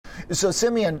So,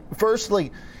 Simeon,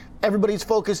 firstly, everybody's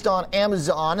focused on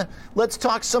Amazon. Let's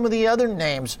talk some of the other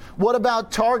names. What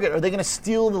about Target? Are they going to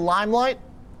steal the limelight?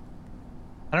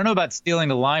 I don't know about stealing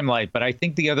the limelight, but I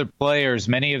think the other players,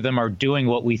 many of them are doing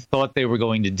what we thought they were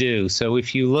going to do. So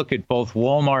if you look at both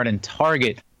Walmart and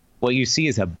Target, what you see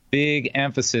is a big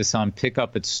emphasis on pick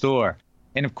up at store.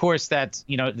 And of course, that's,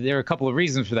 there are a couple of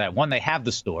reasons for that. One, they have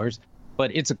the stores,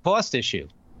 but it's a cost issue.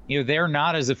 They're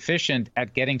not as efficient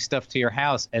at getting stuff to your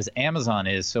house as Amazon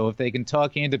is. So if they can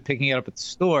talk you into picking it up at the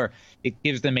store, it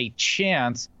gives them a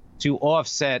chance to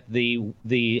offset the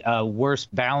worse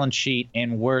balance sheet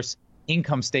and worse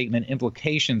income statement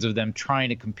implications of them trying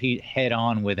to compete head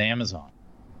on with Amazon.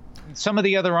 Some of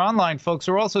the other online folks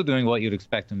are also doing what you'd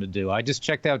expect them to do. I just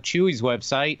checked out Chewy's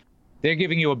website. They're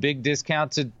giving you a big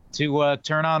discount to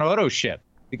turn on auto ship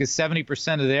because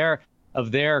 70%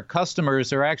 of their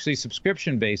customers are actually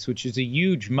subscription based, which is a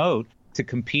huge moat to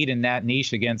compete in that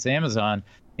niche against Amazon.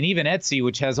 And even Etsy,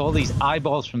 which has all these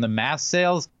eyeballs from the mass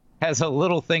sales, has a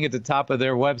little thing at the top of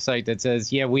their website that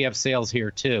says, yeah, we have sales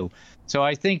here too. So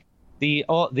I think the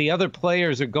other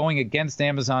players are going against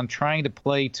Amazon, trying to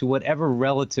play to whatever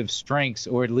relative strengths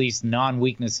or at least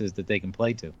non-weaknesses that they can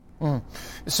play to.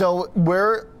 So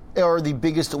where are the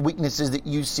biggest weaknesses that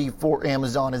you see for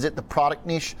Amazon? Is it the product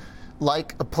niche,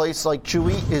 like a place like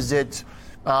Chewy? Is it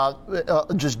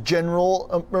just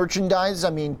general merchandise? I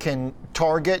mean, can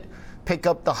Target pick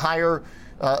up the higher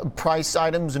price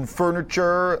items and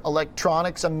furniture,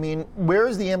 electronics? I mean, where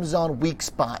is the Amazon weak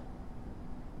spot?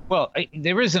 Well,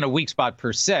 there isn't a weak spot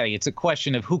per se. It's a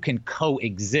question of who can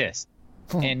coexist.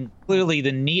 And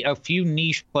clearly, a few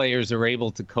niche players are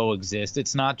able to coexist.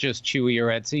 It's not just Chewy or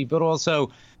Etsy, but also,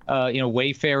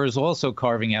 Wayfair is also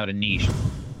carving out a niche.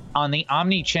 On the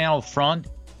omni-channel front,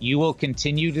 you will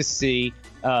continue to see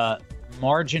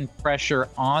margin pressure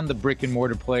on the brick and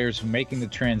mortar players who are making the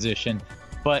transition.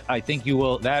 But I think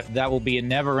that will be a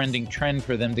never-ending trend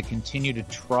for them to continue to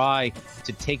try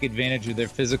to take advantage of their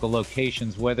physical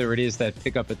locations, whether it is that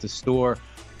pickup at the store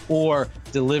or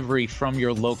delivery from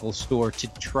your local store, to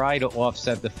try to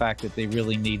offset the fact that they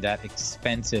really need that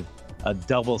expensive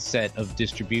double set of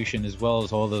distribution as well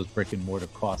as all those brick and mortar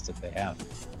costs that they have.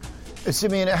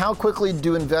 Simeon, how quickly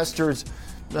do investors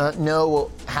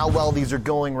know how well these are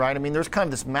going, right? I mean, there's kind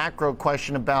of this macro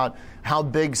question about how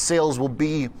big sales will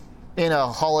be in a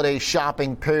holiday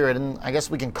shopping period, and I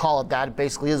guess we can call it that. It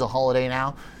basically is a holiday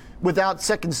now, without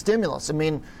second stimulus. I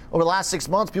mean, over the last 6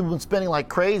 months, people have been spending like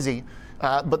crazy.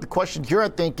 But the question here, I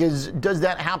think, is does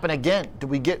that happen again? Do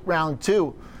we get round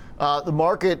two? The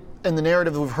market and the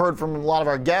narrative we've heard from a lot of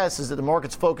our guests is that the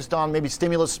market's focused on maybe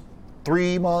stimulus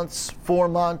 3 months, 4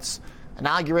 months,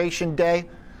 inauguration day.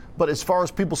 But as far as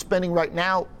people spending right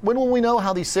now, when will we know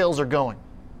how these sales are going?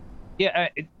 Yeah,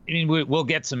 we'll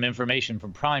get some information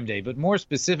from Prime Day, but more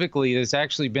specifically, there's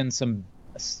actually been some,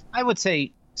 I would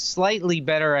say, slightly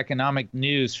better economic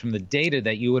news from the data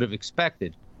that you would have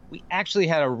expected. We actually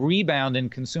had a rebound in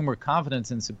consumer confidence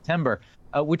in September,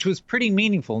 which was pretty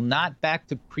meaningful, not back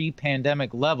to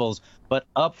pre-pandemic levels, but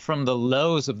up from the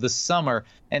lows of the summer.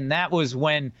 And that was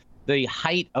when the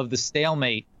height of the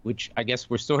stalemate, which I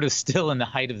guess we're sort of still in the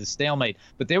height of the stalemate,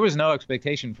 but there was no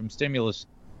expectation from stimulus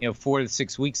 4 to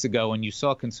 6 weeks ago, and you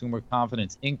saw consumer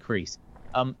confidence increase.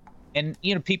 And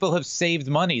people have saved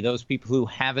money, those people who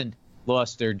haven't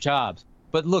lost their jobs.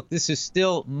 But look, this is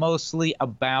still mostly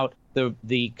about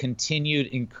the continued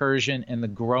incursion and the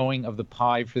growing of the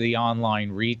pie for the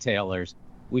online retailers.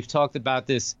 We've talked about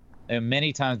this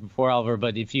many times before, Oliver,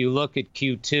 but if you look at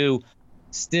Q2,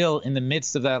 still in the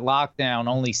midst of that lockdown,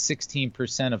 only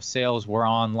 16% of sales were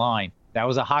online. That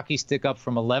was a hockey stick up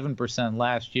from 11%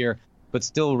 last year, but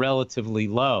still relatively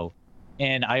low.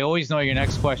 And I always know your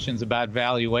next question's about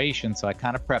valuation, so I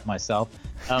kind of prep myself.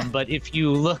 But if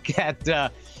you look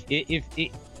at,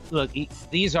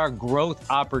 these are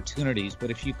growth opportunities, but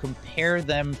if you compare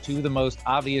them to the most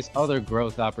obvious other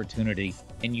growth opportunity,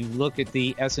 and you look at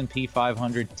the S&P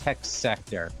 500 tech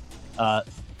sector,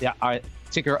 our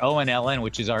ticker ONLN,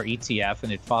 which is our ETF,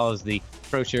 and it follows the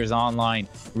ProShares Online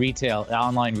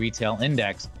Retail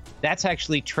Index, that's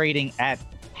actually trading at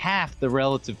half the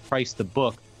relative price to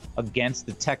book against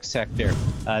the tech sector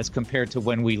as compared to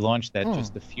when we launched that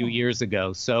just a few years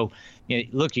ago. So,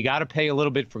 look, you got to pay a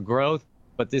little bit for growth,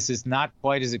 but this is not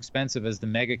quite as expensive as the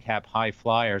mega cap high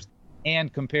flyers.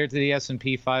 And compared to the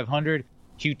S&P 500,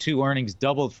 Q2 earnings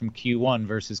doubled from Q1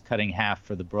 versus cutting half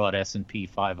for the broad S&P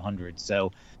 500.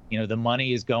 So, the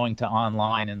money is going to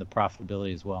online and the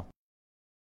profitability as well.